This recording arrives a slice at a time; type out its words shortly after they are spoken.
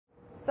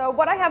So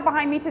what I have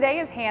behind me today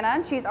is Hannah,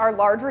 and she's our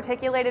large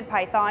reticulated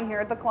python here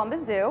at the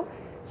Columbus Zoo.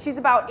 She's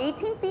about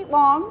 18 feet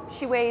long,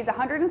 she weighs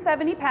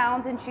 170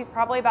 pounds, and she's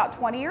probably about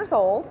 20 years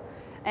old.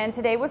 And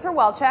today was her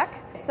well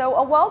check. So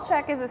a well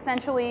check is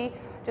essentially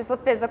just a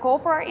physical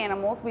for our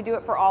animals. We do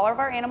it for all of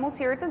our animals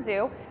here at the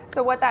zoo.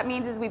 So what that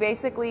means is we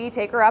basically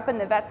take her up and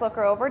the vets look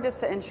her over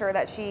just to ensure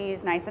that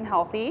she's nice and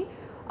healthy.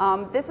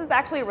 This is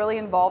actually a really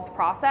involved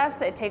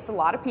process. It takes a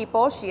lot of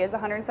people. She is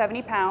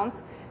 170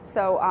 pounds,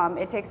 so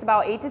it takes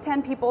about 8 to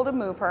 10 people to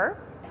move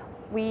her.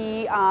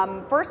 We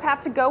first have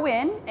to go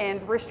in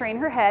and restrain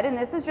her head, and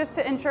this is just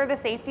to ensure the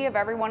safety of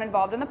everyone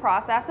involved in the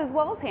process, as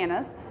well as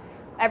Hannah's.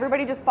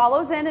 Everybody just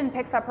follows in and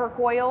picks up her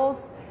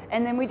coils,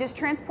 and then we just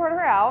transport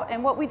her out.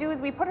 And what we do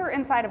is we put her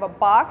inside of a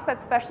box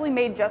that's specially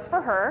made just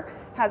for her.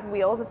 It has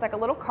wheels, it's like a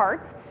little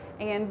cart.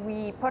 And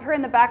we put her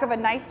in the back of a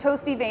nice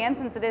toasty van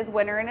since it is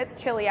winter and it's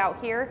chilly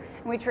out here,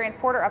 and we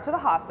transport her up to the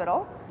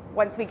hospital.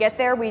 Once we get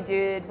there, we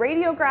did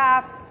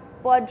radiographs,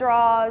 blood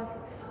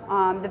draws.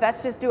 The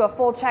vets just do a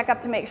full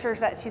checkup to make sure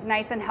that she's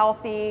nice and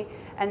healthy,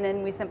 and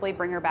then we simply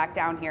bring her back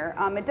down here.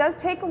 It does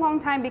take a long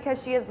time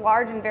because she is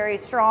large and very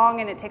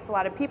strong and it takes a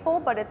lot of people,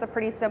 but it's a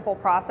pretty simple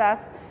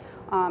process.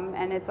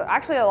 And it's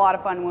actually a lot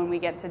of fun when we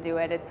get to do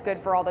it. It's good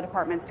for all the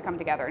departments to come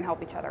together and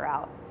help each other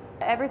out.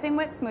 Everything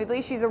went smoothly.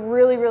 She's a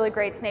really, really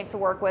great snake to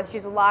work with.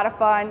 She's a lot of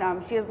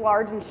fun. She is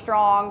large and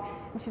strong,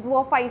 and she's a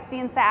little feisty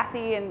and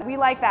sassy, and we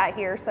like that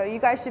here. So you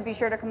guys should be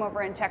sure to come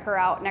over and check her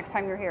out next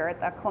time you're here at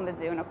the Columbus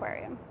Zoo and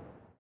Aquarium.